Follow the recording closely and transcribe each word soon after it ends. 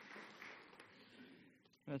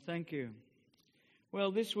Thank you. Well,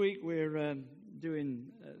 this week we're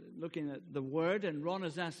looking at the Word, and Ron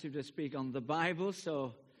has asked you to speak on the Bible,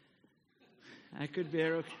 so we could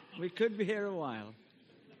be here a while.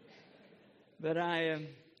 But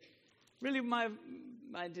really my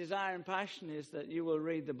desire and passion is that you will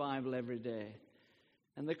read the Bible every day.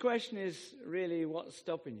 And the question is really, what's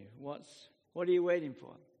stopping you? What are you waiting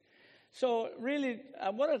for? So really,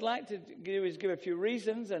 what I'd like to do is give a few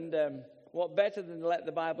reasons, and what better than to let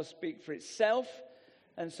the Bible speak for itself.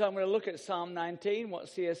 And so I'm going to look at Psalm 19, what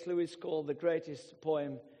C.S. Lewis called the greatest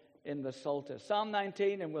poem in the Psalter. Psalm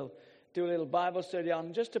 19, and we'll do a little Bible study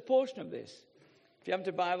on just a portion of this. If you haven't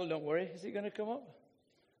a Bible, don't worry. Is it going to come up?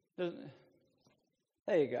 There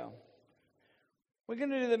you go. We're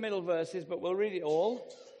going to do the middle verses, but we'll read it all.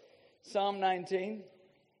 Psalm 19.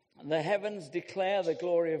 The heavens declare the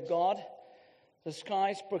glory of God. The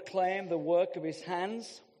skies proclaim the work of his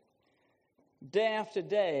hands. Day after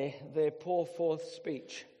day, they pour forth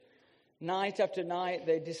speech. Night after night,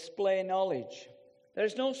 they display knowledge. There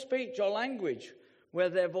is no speech or language where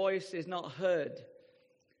their voice is not heard.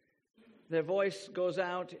 Their voice goes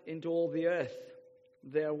out into all the earth.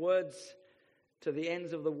 Their words to the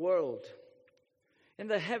ends of the world. In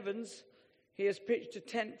the heavens, he has pitched a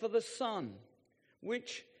tent for the sun,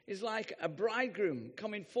 which is like a bridegroom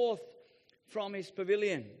coming forth from his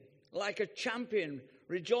pavilion, like a champion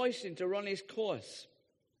rejoicing to run his course.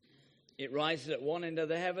 It rises at one end of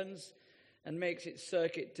the heavens and makes its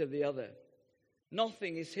circuit to the other.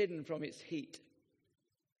 Nothing is hidden from its heat.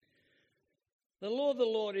 The law of the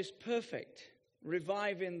Lord is perfect,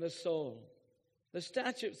 reviving the soul. The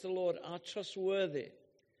statutes of the Lord are trustworthy,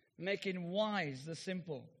 making wise the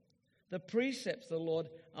simple. The precepts of the Lord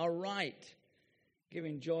are right,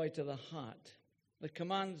 giving joy to the heart. The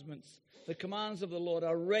commands of the Lord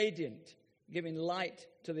are radiant, giving light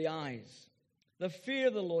to the eyes. The fear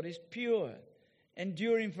of the Lord is pure,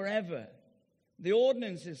 enduring forever. The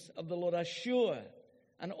ordinances of the Lord are sure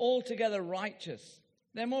and altogether righteous.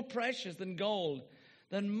 They're more precious than gold,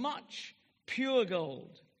 than much pure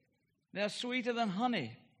gold. They are sweeter than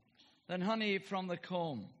honey from the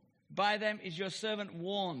comb. By them is your servant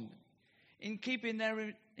warned. In keeping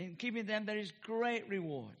them there is great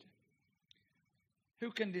reward.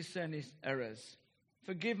 Who can discern his errors?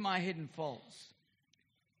 Forgive my hidden faults.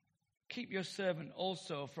 Keep your servant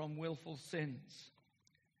also from willful sins.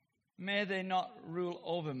 May they not rule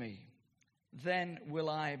over me. Then will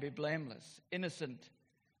I be blameless, innocent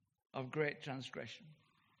of great transgression.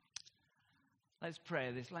 Let's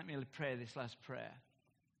pray this. Let me pray this last prayer.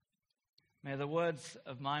 May the words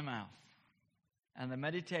of my mouth and the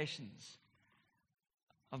meditations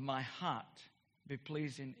of my heart be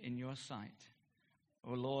pleasing in your sight,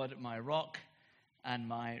 O Lord, my rock and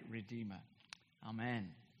my Redeemer.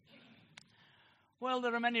 Amen. Well,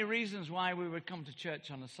 there are many reasons why we would come to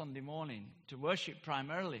church on a Sunday morning, to worship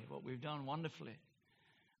primarily, what we've done wonderfully,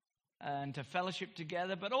 and to fellowship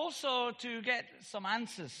together, but also to get some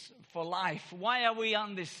answers for life. Why are we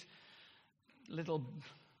on this little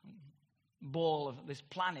ball of this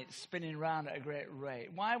planet spinning around at a great rate?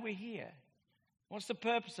 Why are we here? What's the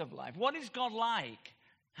purpose of life? What is God like?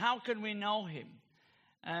 How can we know him?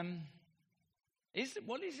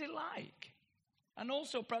 What is he like? And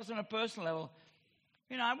also, perhaps on a personal level,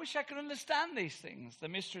 I wish I could understand these things, the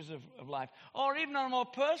mysteries of life. Or even on a more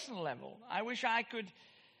personal level, I wish I could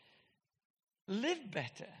live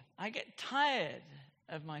better. I get tired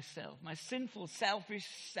of myself, my sinful, selfish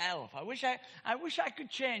self. I wish I could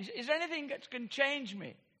change. Is there anything that can change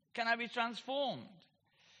me? Can I be transformed?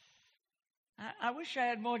 I wish I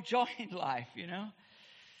had more joy in life,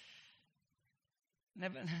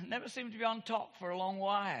 Never seemed to be on top for a long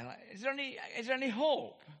while. Is there any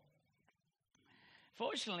hope?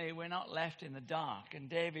 Fortunately, we're not left in the dark, and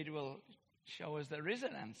David will show us there is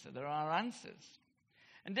an answer. There are answers.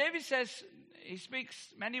 And David says, he speaks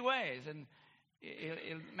many ways, and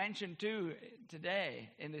he'll mention two today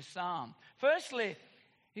in this psalm. Firstly,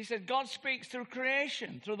 he said God speaks through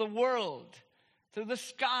creation, through the world, through the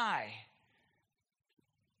sky,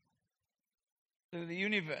 through the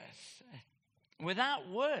universe. Without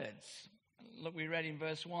words, look, we read in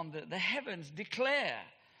verse 1 that the heavens declare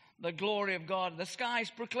the glory of God. The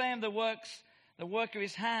skies proclaim the work of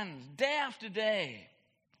his hands. Day after day,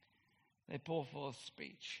 they pour forth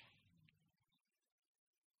speech.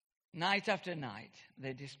 Night after night,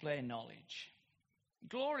 they display knowledge.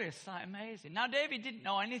 Glorious sight, amazing. Now, David didn't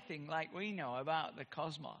know anything like we know about the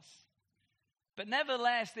cosmos. But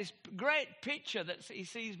nevertheless, this great picture that he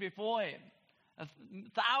sees before him, of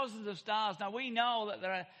thousands of stars. Now, we know that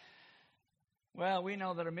there are Well, we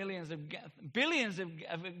know there are billions of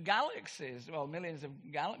galaxies. Well, billions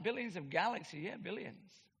of galaxies, yeah,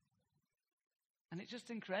 billions. And it's just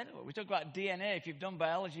incredible. We talk about DNA. If you've done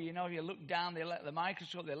biology, you know, you look down the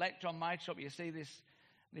microscope, the electron microscope, you see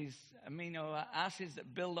these amino acids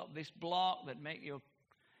that build up this block that make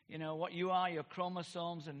what you are, your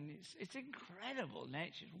chromosomes. And it's incredible.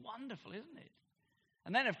 Nature is wonderful, isn't it?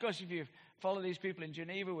 And then, of course, if you follow these people in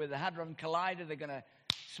Geneva with the Hadron Collider, they're going to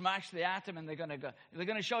smash the atom and they're going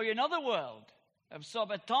to show you another world of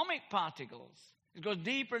subatomic particles. It goes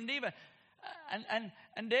deeper and deeper.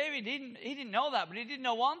 And David, he didn't know that, but he did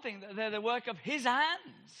know one thing, that they're the work of his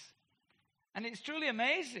hands. And it's truly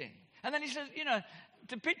amazing. And then he says,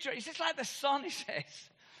 to picture it, it's just like the sun, he says.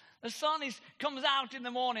 The sun comes out in the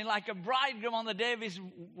morning like a bridegroom on the day of his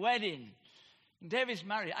wedding. David's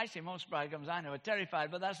married. Actually, most bridegrooms I know are terrified,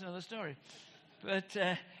 but that's another story. But,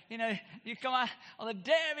 you come out on the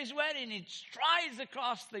day of his wedding, it strides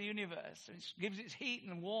across the universe. And it gives its heat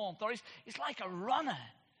and warmth. Or it's like a runner.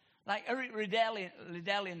 Like Eric Liddell,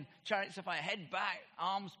 Chariots of Fire, head back,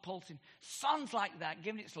 arms pulsing. Sun's like that,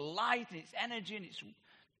 giving its light and its energy and its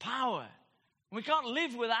power. And we can't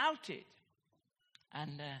live without it.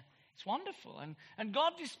 And it's wonderful. And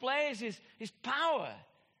God displays his power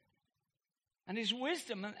and his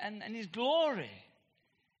wisdom and his glory.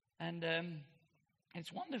 And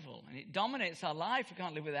it's wonderful. And it dominates our life. We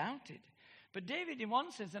can't live without it. But David, in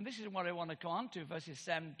one sense, and this is what I want to come on to, verses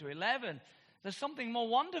 7 to 11, there's something more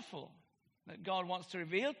wonderful that God wants to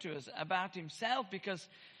reveal to us about himself, because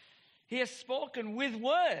he has spoken with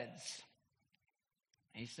words.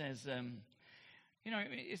 He says,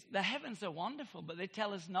 the heavens are wonderful, but they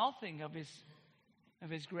tell us nothing of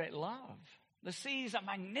his great love. The seas are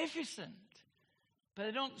magnificent, but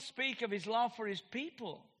they don't speak of his love for his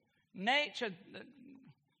people. Nature, the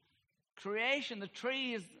creation, the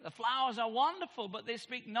trees, the flowers are wonderful, but they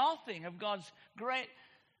speak nothing of God's great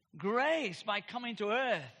grace by coming to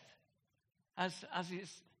earth as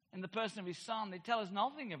is in the person of his Son. They tell us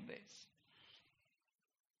nothing of this.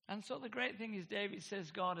 And so the great thing is, David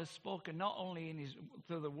says God has spoken not only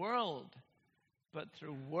through the world, but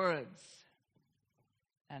through words.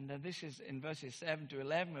 And this is in verses 7 to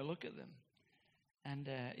 11. We'll look at them. And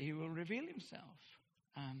he will reveal himself.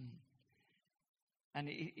 And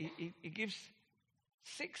he gives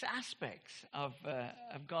 6 aspects of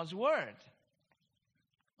God's word.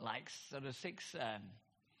 Like sort of 6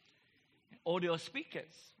 audio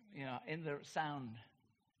speakers, in the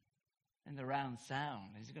round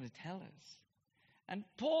sound. He's going to tell us. And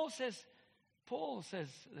Paul says,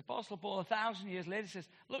 the Apostle Paul, 1,000 years later, says,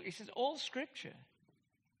 look, he says, all Scripture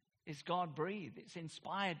is God-breathed. It's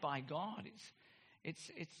inspired by God.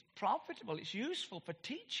 It's profitable. It's useful for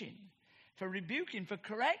teaching, for rebuking, for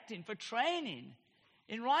correcting, for training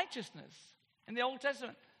in righteousness. In the Old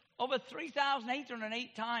Testament, over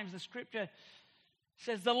 3,808 times the Scripture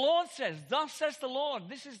says, the Lord says, thus says the Lord.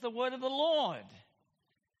 This is the word of the Lord.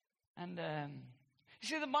 And you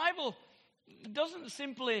see, the Bible doesn't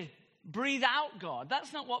simply breathe out God.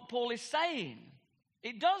 That's not what Paul is saying.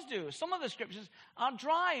 It does do. Some of the Scriptures are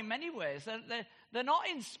dry in many ways. They're not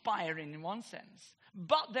inspiring in one sense,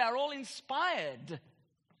 but they're all inspired.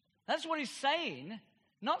 That's what he's saying.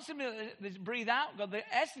 Not simply that they breathe out God. The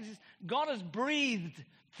essence is God has breathed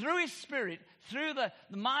through his Spirit, through the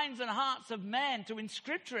minds and hearts of men, to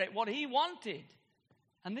inscripturate what he wanted.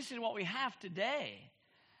 And this is what we have today.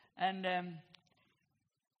 And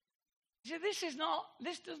see,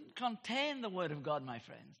 this doesn't contain the Word of God, my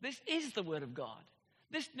friends. This is the Word of God.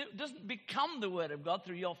 This doesn't become the Word of God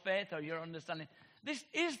through your faith or your understanding. This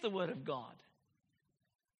is the Word of God.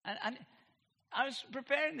 And I was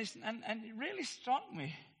preparing this, and it really struck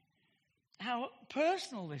me how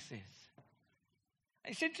personal this is.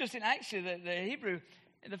 It's interesting, actually, that the Hebrew,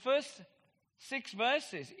 in the first 6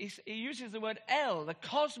 verses, he uses the word El, the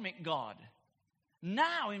cosmic God.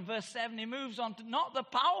 Now, in verse 7, he moves on to not the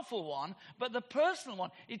powerful one, but the personal one.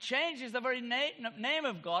 He changes the very name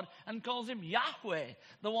of God and calls him Yahweh,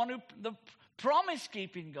 the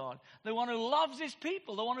promise-keeping God, the one who loves his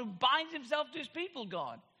people, the one who binds himself to his people,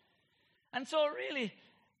 God. And so, really,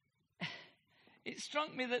 it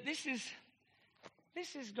struck me that this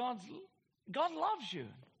is God's. God loves you.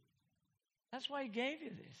 That's why he gave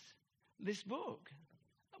you this book.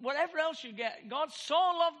 Whatever else you get, God so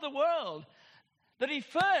loved the world that he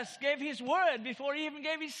first gave his word before he even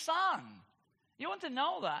gave his Son. You want to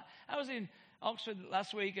know that? I was in Oxford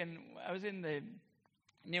last week, and I was in the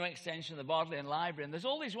new extension of the Bodleian Library, and there's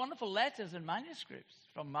all these wonderful letters and manuscripts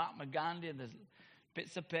from Mahatma Gandhi, and there's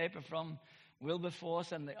bits of paper from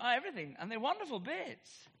Wilberforce, and everything, and they're wonderful bits.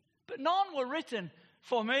 But none were written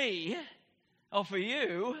for me. or for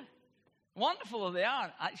you. Wonderful they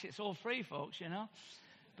are. Actually, it's all free, folks, you know.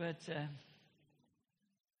 But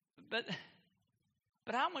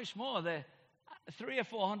how much more the 300 or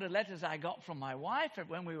 400 letters I got from my wife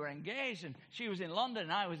when we were engaged, and she was in London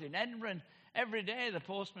and I was in Edinburgh, and every day the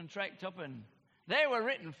postman trekked up and they were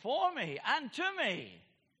written for me and to me.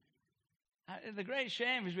 The great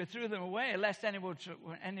shame is we threw them away lest anyone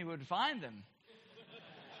would find them,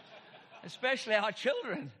 especially our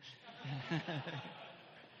children.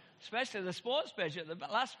 Especially the sports page at the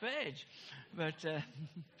last page. But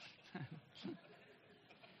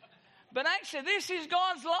actually, this is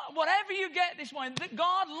God's love. Whatever you get this morning,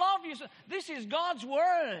 God loves you. This is God's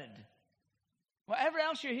word. Whatever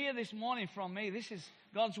else you hear this morning from me, this is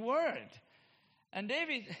God's word. And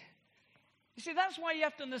David, you see, that's why you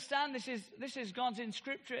have to understand this is God's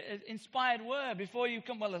inspired word before you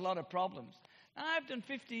come with a lot of problems. And I've done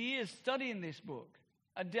 50 years studying this book.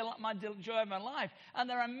 My joy of my life. And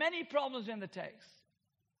there are many problems in the text.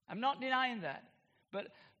 I'm not denying that. But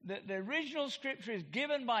the original scripture is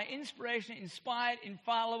given by inspiration, inspired,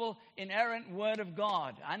 infallible, inerrant word of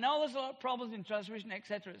God. I know there's a lot of problems in translation,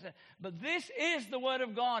 etc., etc. But this is the word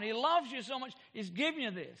of God. He loves you so much, he's given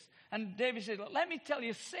you this. And David said, let me tell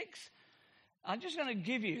you 6. I'm just going to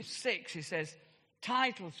give you 6, he says,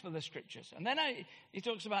 titles for the scriptures. And then he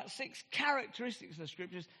talks about 6 characteristics of the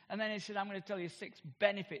scriptures. And then he said, I'm going to tell you 6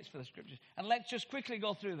 benefits for the scriptures. And let's just quickly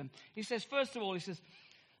go through them. He says, first of all, he says,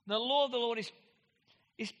 the law of the Lord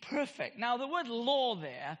is perfect. Now, the word law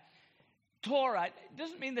there, Torah, it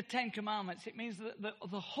doesn't mean the 10 Commandments. It means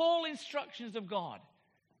the whole instructions of God.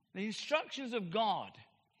 The instructions of God.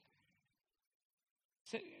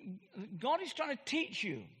 So God is trying to teach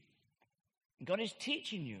you. God is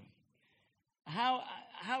teaching you how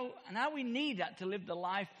we need that to live the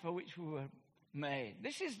life for which we were made.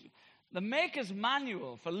 This is the Maker's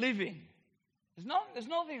manual for living. There's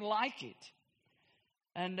nothing like it.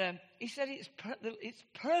 And he said it's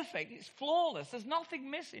perfect, it's flawless, there's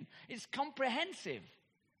nothing missing, it's comprehensive.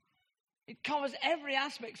 It covers every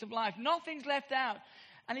aspect of life, nothing's left out.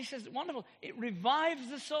 And he says, wonderful, it revives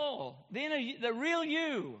the soul, the real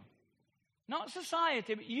you. Not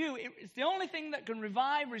society, but you. It's the only thing that can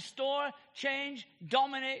revive, restore, change,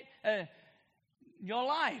 dominate your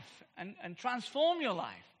life and transform your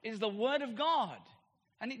life is the Word of God.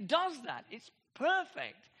 And it does that. It's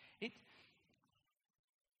perfect. It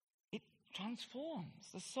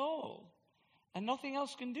transforms the soul. And nothing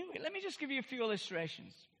else can do it. Let me just give you a few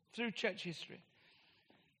illustrations through church history.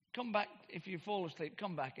 Come back, if you fall asleep,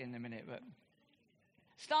 come back in a minute. But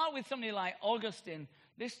start with somebody like Augustine.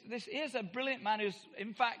 This is a brilliant man who's,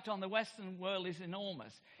 in fact, on the Western world is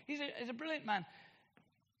enormous. He's a brilliant man.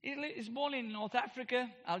 He's born in North Africa,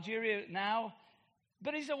 Algeria now,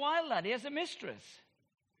 but he's a wild lad. He has a mistress.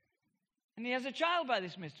 And he has a child by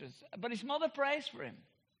this mistress, but his mother prays for him.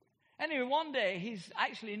 Anyway, one day he's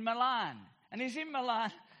actually in Milan, and he's in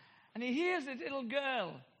Milan, and he hears this little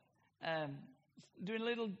girl doing a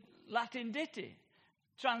little Latin ditty.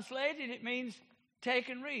 Translated, it means take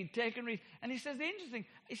and read, take and read. And he says,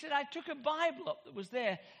 he said, I took a Bible up that was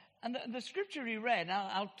there, and the scripture he read,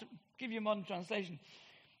 I'll give you a modern translation,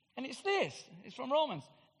 and it's this, it's from Romans.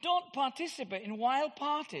 Don't participate in wild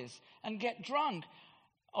parties and get drunk,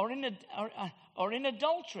 or in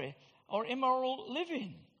adultery, or immoral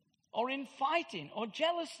living, or in fighting, or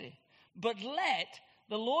jealousy, but let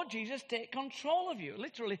the Lord Jesus take control of you.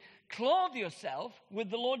 Literally, clothe yourself with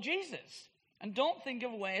the Lord Jesus. And don't think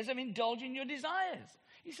of ways of indulging your desires.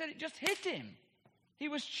 He said it just hit him. He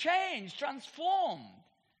was changed, transformed.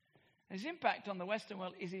 His impact on the Western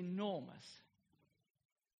world is enormous.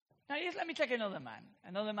 Now, let me take another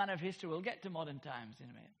man of history. We'll get to modern times in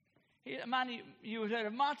a minute. A man you heard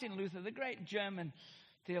of, Martin Luther, the great German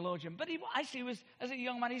theologian. But he actually was, as a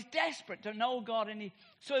young man, he's desperate to know God, and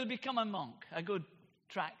so he'll become a monk. A good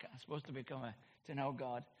track, I suppose, to know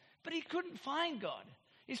God. But he couldn't find God.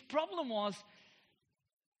 His problem was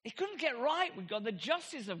he couldn't get right with God, the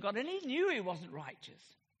justice of God, and he knew he wasn't righteous.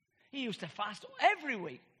 He used to fast every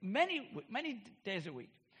week, many days a week.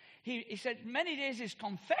 He said many days his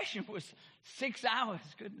confession was 6 hours.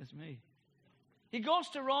 Goodness me. He goes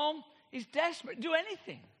to Rome. He's desperate to do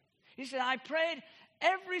anything. He said, I prayed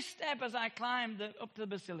every step as I climbed up to the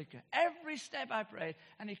basilica. Every step I prayed,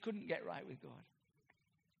 and he couldn't get right with God.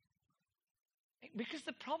 Because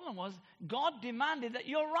the problem was, God demanded that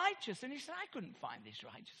you're righteous. And he said, I couldn't find this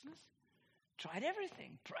righteousness. Tried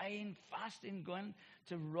everything. Praying, fasting, going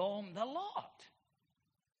to Rome, the lot.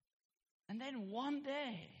 And then one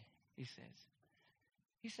day, he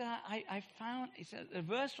said, I found, he said, a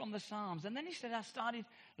verse from the Psalms. And then he said, I started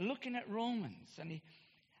looking at Romans. And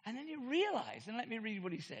And then you realize, and let me read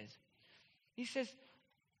what he says. He says,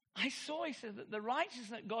 he said, that the righteousness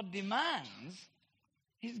that God demands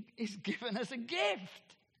is given as a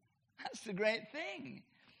gift. That's the great thing.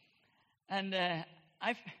 And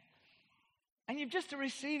you've just to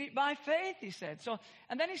receive it by faith, he said. So,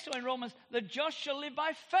 and then he saw in Romans, the just shall live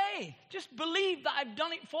by faith. Just believe that I've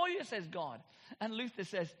done it for you, says God. And Luther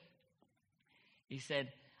says, he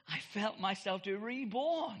said, I felt myself to be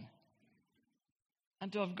reborn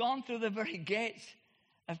and to have gone through the very gates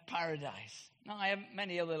of paradise. Now, I have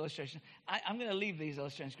many other illustrations. I'm going to leave these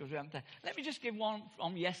illustrations because we haven't time. Let me just give one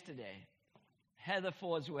from yesterday. Heather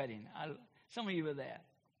Ford's wedding. Some of you were there.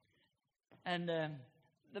 And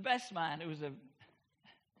the best man, who was a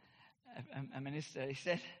minister, he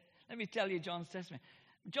said, let me tell you John's testimony.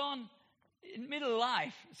 John, in middle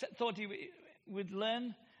life, thought he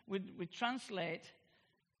would translate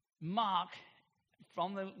Mark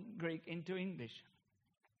from the Greek into English.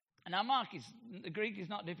 And now the Greek is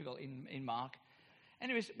not difficult in Mark.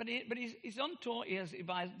 Anyways, but he's on tour. He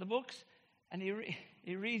buys the books, and he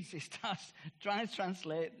reads. He starts trying to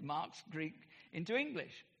translate Mark's Greek into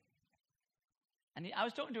English. And I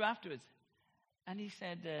was talking to him afterwards, and he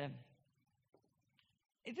said,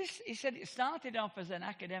 he said it started off as an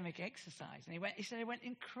academic exercise, and he said it went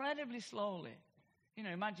incredibly slowly. You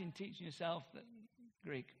know, imagine teaching yourself the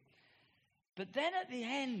Greek. But then at the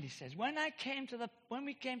end, he says, when we came to the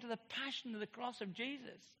passion of the cross of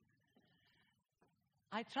Jesus,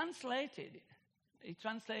 he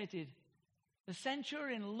translated, the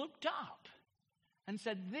centurion looked up and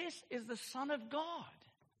said, this is the Son of God.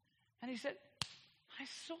 And he said, I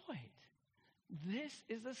saw it. This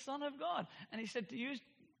is the Son of God. And he said, to use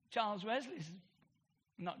John Wesley's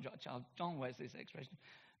expression,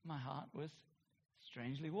 my heart was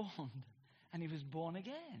strangely warmed. And he was born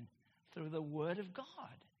again through the Word of God.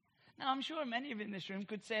 Now, I'm sure many of you in this room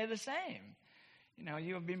could say the same. You know,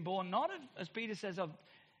 you have been born not of, as Peter says, of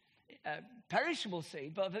perishable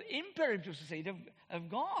seed, but of the imperishable seed of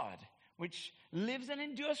God, which lives and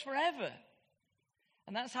endures forever.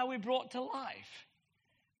 And that's how we're brought to life.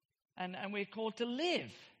 And we're called to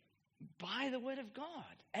live by the Word of God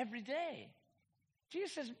every day.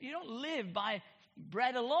 Jesus says you don't live by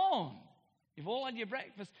bread alone. You've all had your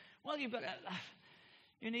breakfast. Well,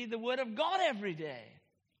 you need the Word of God every day.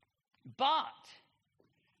 But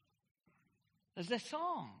there's a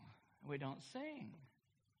song we don't sing.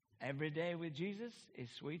 Every day with Jesus is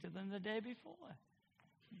sweeter than the day before.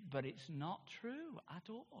 But it's not true at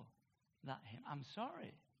all. I'm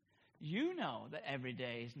sorry. You know that every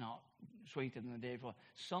day is not sweeter than the day before.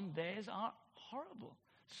 Some days are horrible.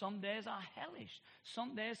 Some days are hellish.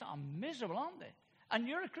 Some days are miserable, aren't they? And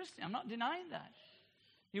you're a Christian. I'm not denying that.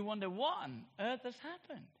 You wonder what on earth has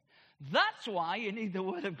happened. That's why you need the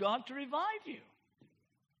Word of God to revive you.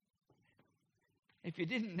 If you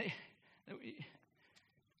didn't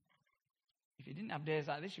have days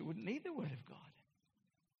like this, you wouldn't need the Word of God.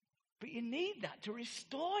 But you need that to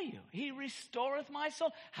restore you. He restoreth my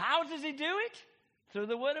soul. How does he do it? Through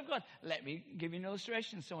the Word of God. Let me give you an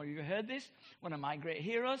illustration. Some of you have heard this. One of my great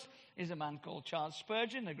heroes is a man called Charles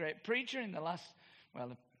Spurgeon, a great preacher in the last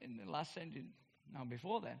century, no,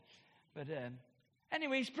 before then. But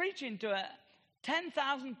anyway, he's preaching to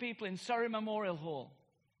 10,000 people in Surrey Memorial Hall.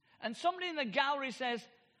 And somebody in the gallery says,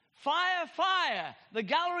 fire, fire, the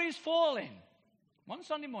gallery is falling. One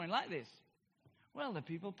Sunday morning like this. Well, the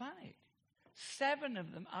people panicked. 7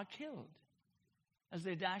 of them are killed as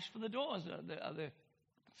they dash for the doors or the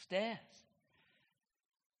stairs.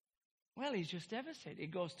 Well, he's just devastated. He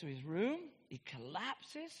goes to his room. He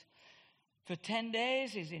collapses. For 10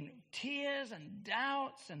 days, he's in tears and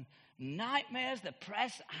doubts and nightmares. The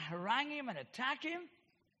press harangue him and attack him.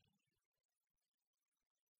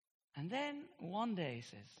 And then one day, he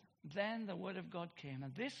says, then the Word of God came.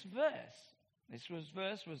 And this verse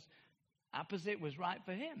was opposite, was right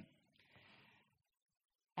for him.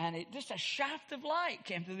 And just a shaft of light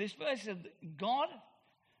came through this verse. It said, God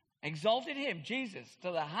exalted him, Jesus,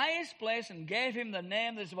 to the highest place and gave him the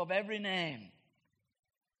name that's above every name.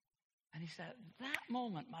 And he said, at that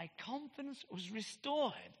moment, my confidence was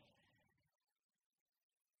restored.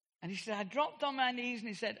 And he said, I dropped on my knees and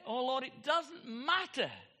he said, oh Lord, it doesn't matter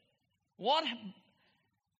what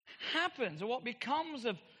happens or what becomes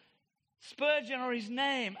of Spurgeon or his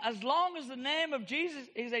name, as long as the name of Jesus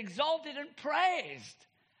is exalted and praised.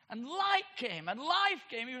 And light came and life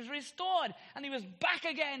came. He was restored and he was back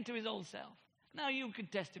again to his old self. Now you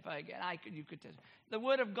could testify again. You could testify. The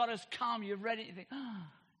Word of God has come. You've read it. You think,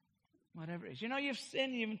 whatever it is. You know, you've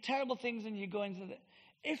sinned, you've done terrible things, and you go into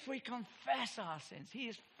If we confess our sins, he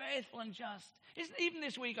is faithful and just. Even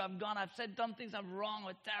this week I've done things I'm wrong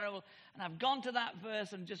or terrible, and I've gone to that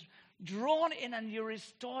verse and just drawn it in, and you're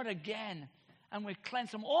restored again. And we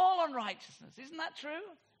cleanse from all unrighteousness. Isn't that true?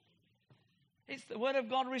 It's the word of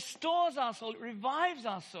God restores our soul. It revives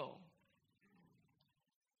our soul.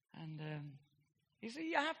 And you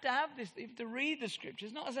see, you have to have this. You have to read the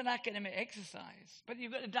scriptures, not as an academic exercise, but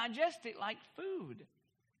you've got to digest it like food.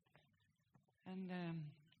 And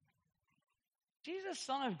Jesus,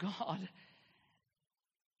 Son of God,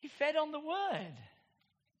 he fed on the word.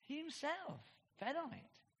 He himself fed on it.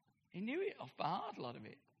 He knew it off by heart, a lot of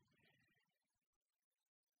it.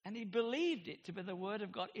 And he believed it to be the word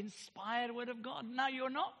of God, inspired word of God. Now, you're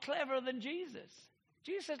not cleverer than Jesus.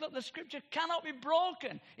 Jesus says, look, the scripture cannot be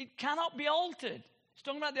broken. It cannot be altered. He's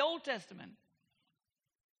talking about the Old Testament.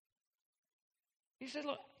 He said,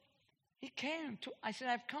 look,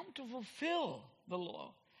 I've come to fulfill the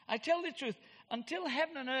law. I tell the truth, until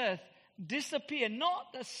heaven and earth disappear,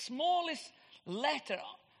 not the smallest letter,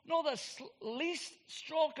 nor the least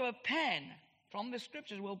stroke of a pen from the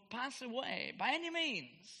scriptures will pass away by any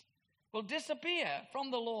means, will disappear from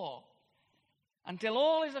the law until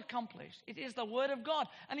all is accomplished. It is the word of God.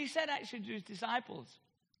 And he said actually to his disciples,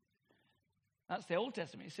 that's the Old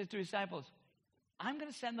Testament, he said to his disciples, I'm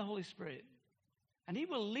going to send the Holy Spirit, and he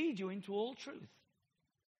will lead you into all truth.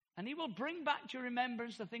 And he will bring back to your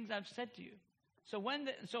remembrance the things I've said to you.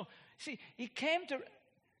 See, he came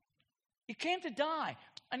to die,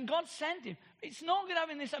 and God sent him. It's not good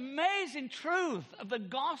having this amazing truth of the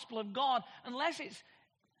gospel of God unless it's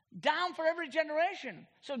down for every generation.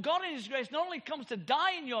 So God in his grace not only comes to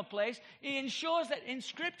die in your place, he ensures that in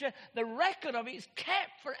Scripture the record of it is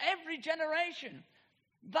kept for every generation.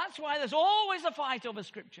 That's why there's always a fight over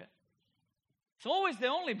Scripture. It's always the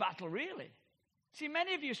only battle, really. See,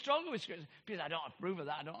 many of you struggle with Scripture because I don't approve of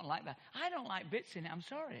that, I don't like that. I don't like bits in it, I'm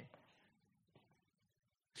sorry.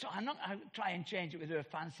 So I try and change it with a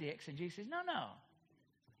fancy exegesis. No.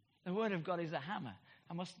 The word of God is a hammer.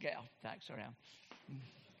 I must get off track, sorry.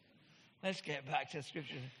 Let's get back to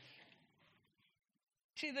Scripture.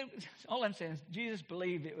 See, all I'm saying is Jesus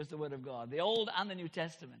believed it was the word of God, the Old and the New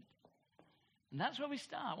Testament. And that's where we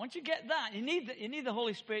start. Once you get that, you need the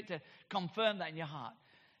Holy Spirit to confirm that in your heart.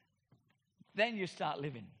 Then you start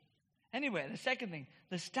living. Anyway, the second thing,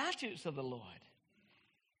 the statutes of the Lord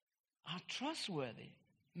are trustworthy,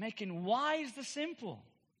 making wise the simple.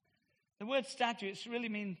 The word statutes really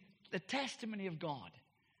mean the testimony of God.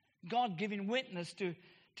 God giving witness to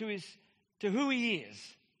who he is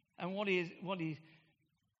and what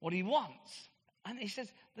he wants. And he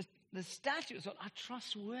says the statutes are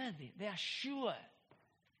trustworthy. They are sure.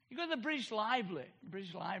 You go to the British Library.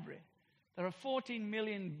 There are 14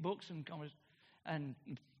 million books and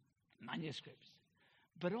manuscripts.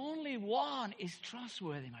 But only one is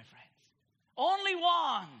trustworthy, my friends. Only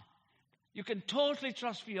one you can totally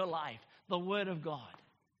trust for your life, the Word of God.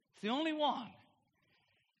 It's the only one.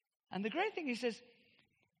 And the great thing, he says,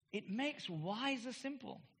 it makes wise the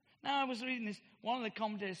simple. Now, I was reading this. One of the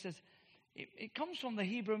commentators says, it comes from the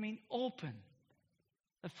Hebrew mean open.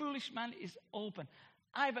 The foolish man is open.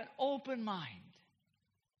 I have an open mind.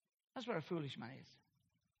 That's what a foolish man is.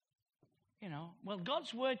 Well,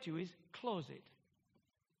 God's word to you is close it.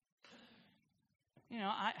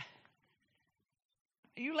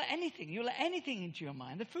 You let anything into your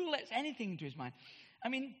mind. The fool lets anything into his mind. I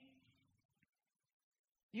mean,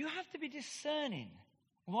 you have to be discerning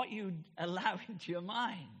what you allow into your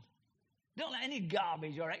mind. Don't let any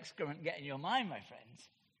garbage or excrement get in your mind, my friends.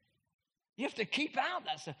 You have to keep out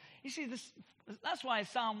that stuff. You see, that's why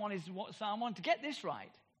Psalm 1 is what Psalm 1. To get this right,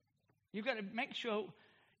 you've got to make sure,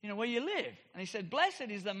 where you live. And he said, blessed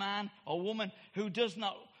is the man or woman who does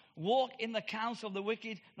not walk in the counsel of the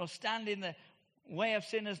wicked, nor stand in the way of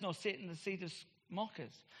sinners, nor sit in the seat of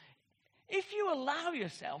mockers. If you allow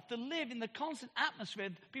yourself to live in the constant atmosphere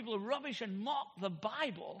of people who rubbish and mock the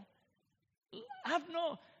Bible,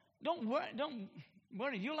 don't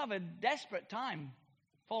worry, you'll have a desperate time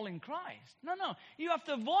following Christ. No, you have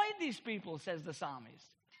to avoid these people, says the psalmist.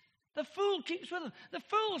 The fool keeps with them. The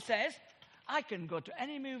fool says, I can go to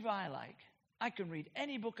any movie I like. I can read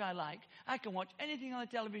any book I like. I can watch anything on the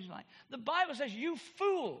television I like. The Bible says, you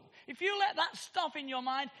fool. If you let that stuff in your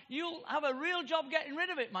mind, you'll have a real job getting rid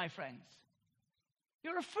of it, my friends.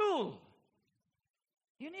 You're a fool.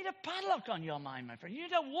 You need a padlock on your mind, my friend. You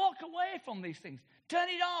need to walk away from these things. Turn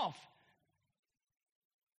it off.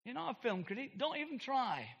 You're not a film critic. Don't even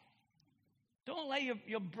try. Don't allow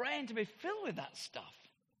your brain to be filled with that stuff.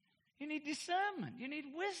 You need discernment. You need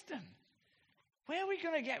wisdom. Where are we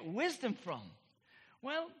going to get wisdom from?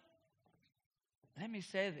 Well, let me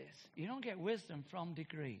say this. You don't get wisdom from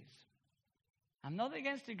degrees. I'm not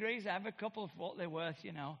against degrees. I have a couple of what they're worth,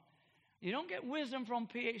 You don't get wisdom from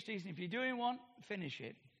PhDs. And if you're doing one, finish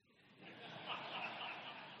it.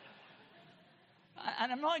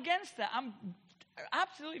 And I'm not against that. I'm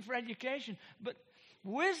absolutely for education. But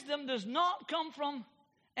wisdom does not come from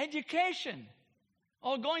education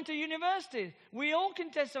or going to university. We all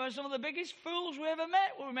can testify some of the biggest fools we ever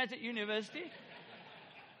met when we met at university.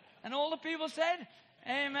 And all the people said,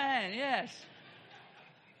 amen, yes.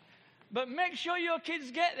 But make sure your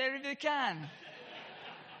kids get there if they can.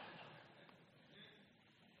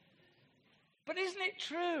 But isn't it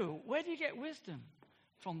true? Where do you get wisdom?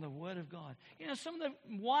 From the Word of God. Some of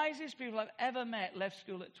the wisest people I've ever met left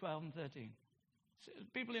school at 12 and 13.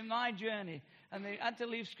 People in my journey, and they had to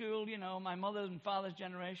leave school, my mother and father's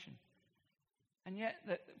generation. And yet,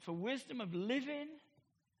 for wisdom of living,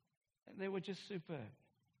 they were just superb.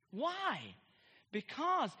 Why?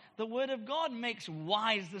 Because the Word of God makes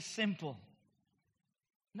wise the simple.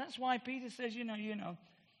 And that's why Peter says, you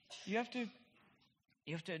have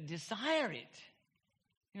to desire it.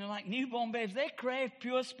 Like newborn babes, they crave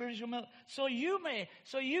pure spiritual milk. So you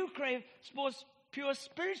crave pure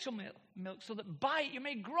spiritual milk, so that by it you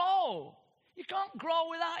may grow. You can't grow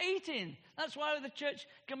without eating. That's why the church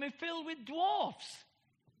can be filled with dwarfs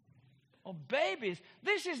or babies.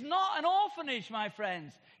 This is not an orphanage, my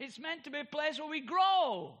friends. It's meant to be a place where we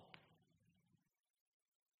grow.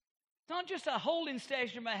 It's not just a holding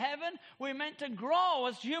station for heaven. We're meant to grow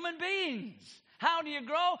as human beings. How do you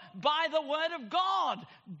grow? By the Word of God,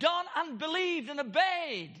 done and believed and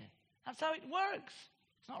obeyed. That's how it works.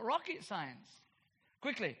 It's not rocket science.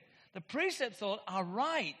 Quickly, the precepts, Lord, are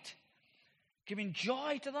right, giving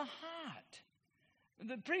joy to the heart.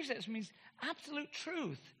 The precepts means absolute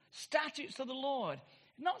truth, statutes of the Lord,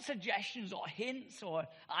 not suggestions or hints or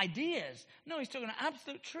ideas. No, he's talking about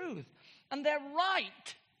absolute truth. And they're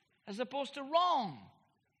right as opposed to wrong.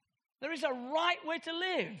 There is a right way to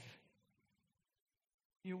live.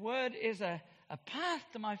 Your word is a path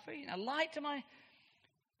to my feet, a light to my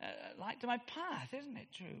path, isn't it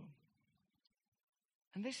true?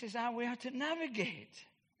 And this is how we are to navigate.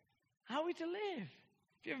 How are we to live?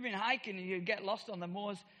 If you've ever been hiking and you get lost on the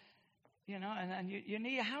moors, and you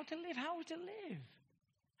need how to live. How are we to live?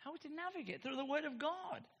 How are we to navigate? Through the Word of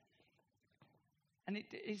God. And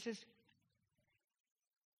it says,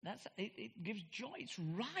 it gives joy. It's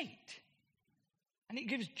right. And it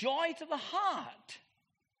gives joy to the heart.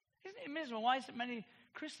 Isn't it miserable? Why is it many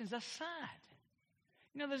Christians are sad?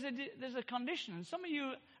 There's a condition, and some of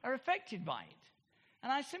you are affected by it.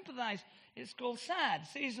 And I sympathize. It's called SAD,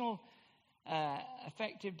 seasonal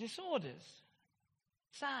affective disorders.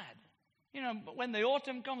 SAD. But when the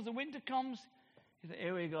autumn comes, the winter comes, you think,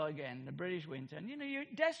 here we go again, the British winter. And you're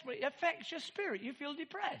desperate. It affects your spirit. You feel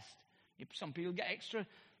depressed. Some people get extra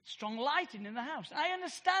strong lighting in the house. I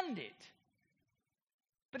understand it.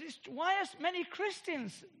 But why are many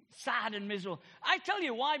Christians sad and miserable? I tell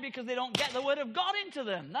you why, because they don't get the Word of God into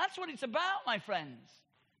them. That's what it's about, my friends.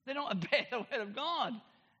 They don't obey the Word of God.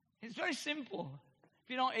 It's very simple. If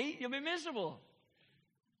you don't eat, you'll be miserable.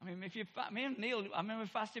 I mean, me and Neil, I remember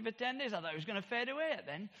fasting for 10 days. I thought he was going to fade away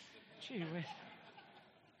then. Gee whiz.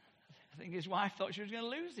 I think his wife thought she was going to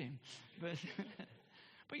lose him. But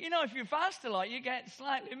if you fast a lot, you get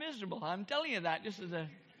slightly miserable. I'm telling you that just as a...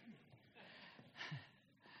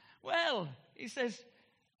 Well, he says,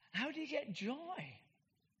 how do you get joy?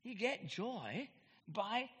 You get joy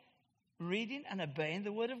by reading and obeying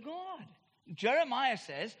the Word of God. Jeremiah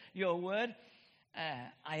says, your word,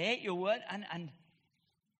 I ate your word, and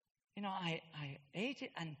I ate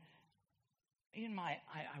it, and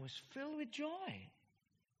I was filled with joy.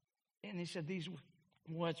 And he said, these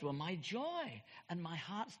words were my joy and my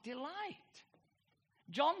heart's delight.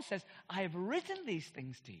 John says, I have written these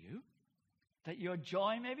things to you, that your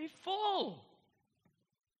joy may be full.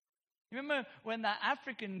 You remember when that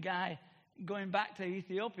African guy going back to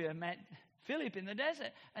Ethiopia met Philip in the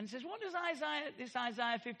desert and says, what does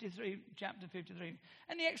Isaiah 53, chapter 53?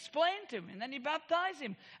 And he explained to him, and then he baptized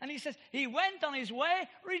him. And he says, he went on his way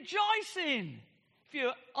rejoicing. If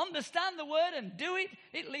you understand the word and do it,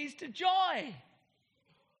 it leads to joy.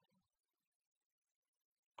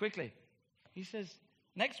 Quickly, he says,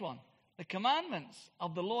 next one. The commandments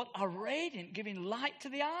of the Lord are radiant, giving light to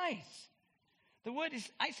the eyes. The word is,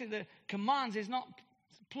 actually the commands is not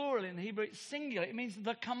plural in Hebrew, it's singular. It means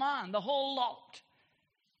the command, the whole lot.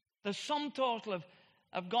 The sum total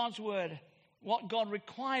of God's word, what God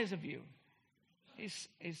requires of you. Is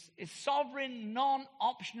sovereign,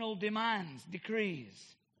 non-optional demands,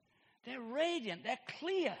 decrees. They're radiant, they're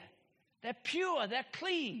clear, they're pure, they're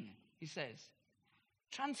clean, he says.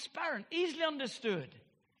 transparent, easily understood.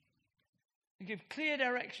 They give clear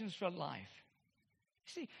directions for life.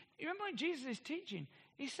 You see, you remember when Jesus is teaching,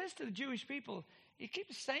 he says to the Jewish people, he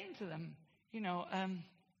keeps saying to them,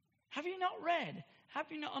 have you not read? Have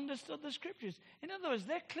you not understood the scriptures? In other words,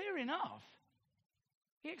 they're clear enough.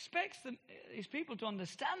 He expects his people to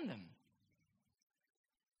understand them.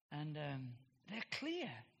 And they're clear.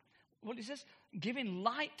 What he says, giving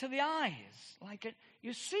light to the eyes.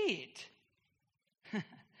 You see it.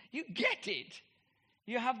 You get it.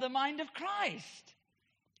 You have the mind of Christ.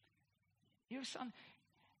 You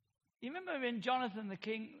remember when Jonathan, the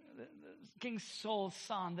King Saul's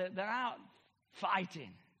son, they're out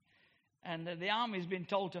fighting. And the army's been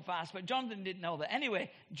told to fast, but Jonathan didn't know that.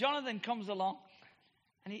 Anyway, Jonathan comes along,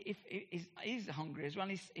 and he's hungry as well.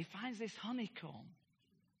 And he finds this honeycomb.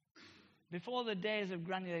 Before the days of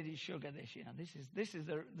granulated sugar, this is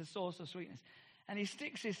the source of sweetness. And he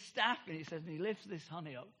sticks his staff in it, says, and he lifts this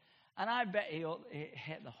honey up. And I bet he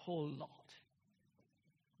hit the whole lot.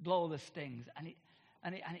 Blow the stings. And he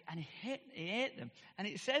ate them. And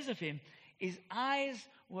it says of him, his eyes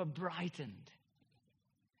were brightened.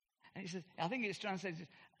 And it says, I think it's translated,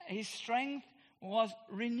 his strength was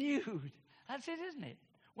renewed. That's it, isn't it?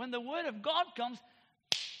 When the word of God comes,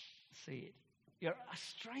 see it. Your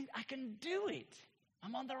strength, I can do it.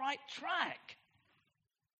 I'm on the right track.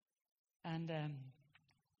 And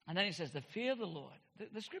then it says, the fear of the Lord.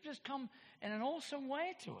 The scriptures come in an awesome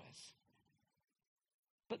way to us.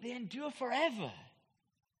 But they endure forever.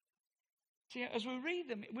 See, as we read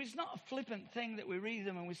them, it's not a flippant thing that we read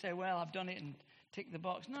them and we say, well, I've done it and tick the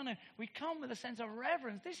box. No. We come with a sense of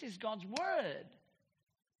reverence. This is God's word.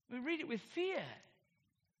 We read it with fear.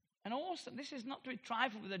 And awesome. This is not to be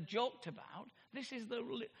trifled with or joked about. This is the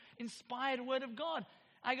inspired word of God.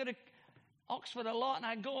 I go to Oxford a lot, and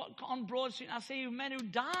I go on Broad Street, and I see men who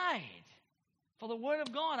died for the word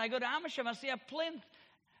of God. I go to Amersham, I see a plinth,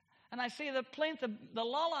 and I see the plinth of the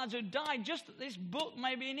Lollards who died just that this book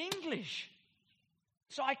may be in English.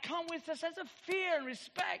 So I come with a sense of fear and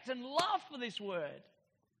respect and love for this word.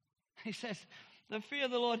 He says, the fear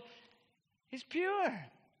of the Lord is pure.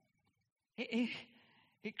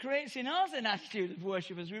 It creates in us an attitude of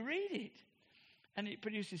worship as we read it. And it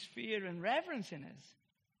produces fear and reverence in us.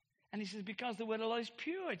 And he says, because the word of the Lord is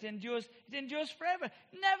pure, it endures forever.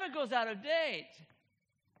 It never goes out of date.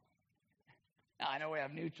 Now, I know we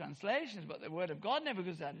have new translations, but the word of God never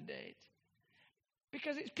goes out of date.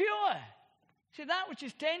 Because it's pure. See, that which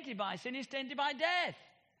is tainted by sin is tainted by death.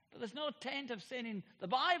 But there's no taint of sin in the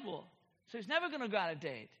Bible. So it's never going to go out of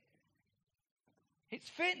date. It's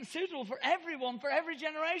fit and suitable for everyone, for every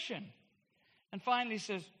generation. And finally he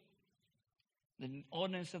says, the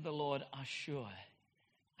ordinances of the Lord are sure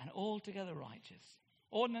and altogether righteous.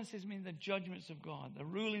 Ordinances mean the judgments of God, the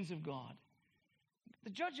rulings of God. The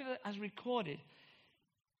judge has recorded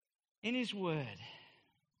in his word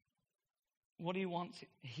what he wants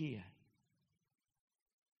here.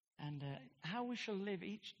 And how we shall live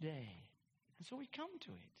each day. And so we come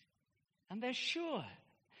to it. And they're sure.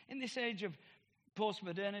 In this age of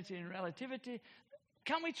postmodernity and relativity,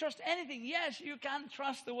 can we trust anything? Yes, you can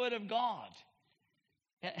trust the word of God.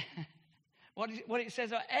 What it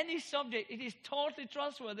says on any subject, it is totally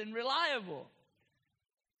trustworthy and reliable.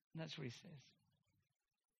 And that's what he says.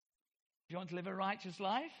 If you want to live a righteous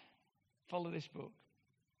life, follow this book.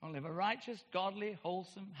 If you want to live a righteous, godly,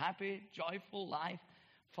 wholesome, happy, joyful life,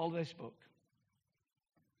 follow this book.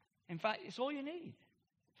 In fact, it's all you need.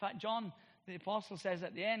 In fact, John, the apostle, says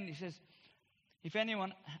at the end, he says, if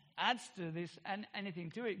anyone adds to this and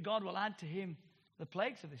anything to it, God will add to him the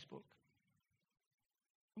plagues of this book.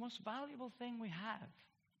 The most valuable thing we have.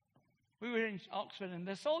 We were in Oxford and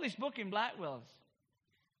they sold this book in Blackwell's.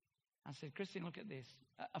 I said, Christine, look at this.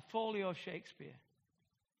 A folio of Shakespeare.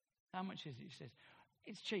 How much is it? She says,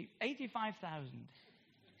 it's cheap, 85,000.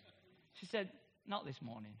 She said, not this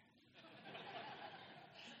morning.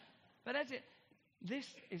 But that's it. This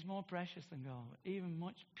is more precious than gold, even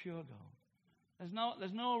much pure gold.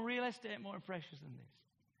 There's no real estate more precious than this.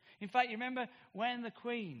 In fact, you remember when the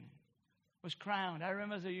Queen was crowned. I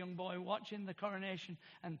remember as a young boy watching the coronation,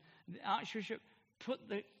 and the Archbishop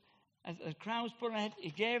as the crown was put on her head, he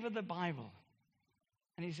gave her the Bible.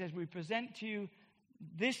 And he says, we present to you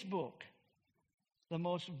this book, the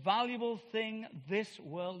most valuable thing this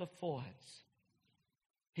world affords.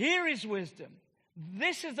 Here is wisdom.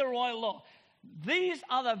 This is the royal law. These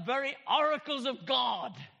are the very oracles of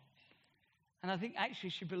God. And I think actually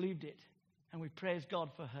she believed it. And we praise God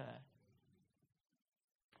for her.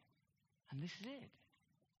 And this is it.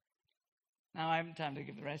 Now I haven't time to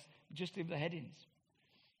give the rest. Just leave the headings.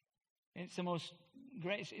 It's the most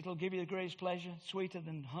it'll give you the greatest pleasure, sweeter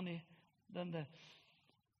than the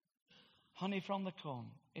honey from the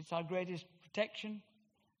comb. It's our greatest protection.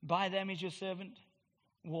 By them is your servant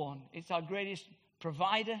warned. It's our greatest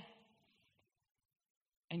provider.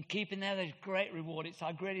 And keeping there, there's great reward. It's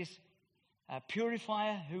our greatest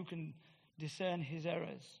purifier who can discern his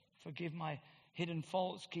errors. Forgive my hidden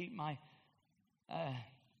faults. Keep my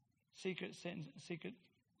secret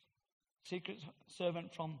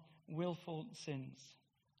servant from willful sins.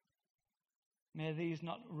 May these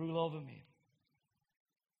not rule over me.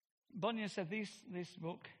 Bunyan said this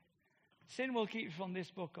book, sin will keep you from this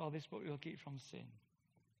book, or this book will keep you from sin.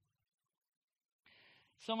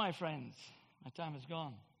 So, my friends, my time is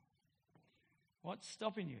gone. What's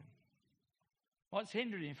stopping you? What's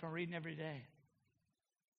hindering you from reading every day?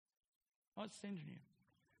 What's hindering you?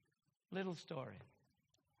 Little story.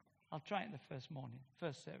 I'll try it in the first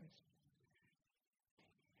service.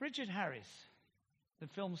 Richard Harris, the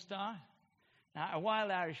film star, now a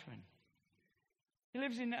wild Irishman. He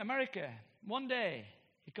lives in America. One day,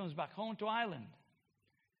 he comes back home to Ireland,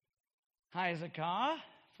 hires a car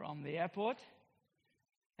from the airport,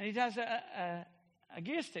 and he has a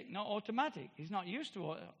gear stick, not automatic. He's not used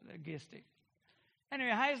to a gear stick. Anyway,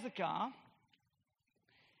 he hires the car.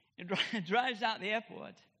 He drives out the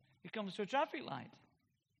airport. He comes to a traffic light.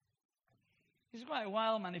 He's quite a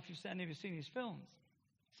wild man if you've seen his films.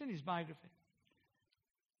 It's in his biography.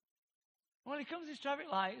 Well, he comes to his traffic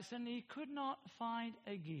lights and he could not find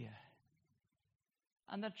a gear.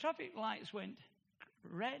 And the traffic lights went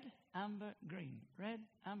red, amber, green. Red,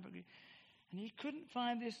 amber, green. And he couldn't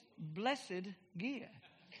find this blessed gear.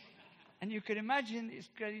 And you can imagine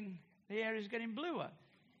the air is getting bluer.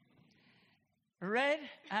 Red,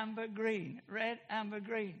 amber, green. Red, amber,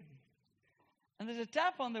 green. And there's a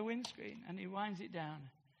tap on the windscreen, and he winds it down.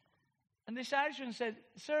 And this Irishman said,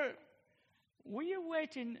 "Sir, were you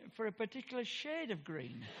waiting for a particular shade of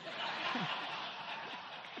green?"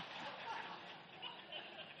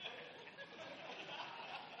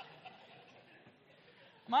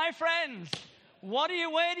 My friends, what are you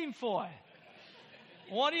waiting for?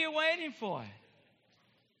 What are you waiting for?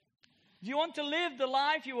 Do you want to live the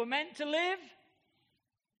life you were meant to live?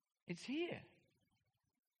 It's here.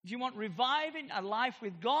 Do you want reviving a life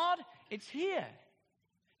with God? It's here.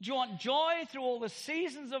 Do you want joy through all the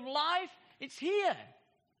seasons of life? It's here.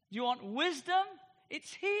 Do you want wisdom?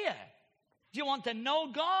 It's here. Do you want to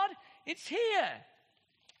know God? It's here.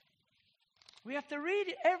 We have to read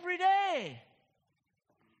it every day.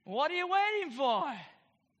 What are you waiting for?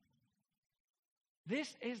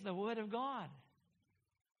 This is the Word of God.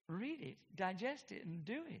 Read it, digest it, and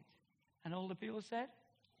do it. And all the people said,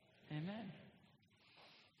 Amen.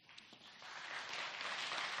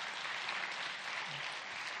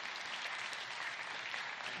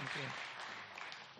 Thank you.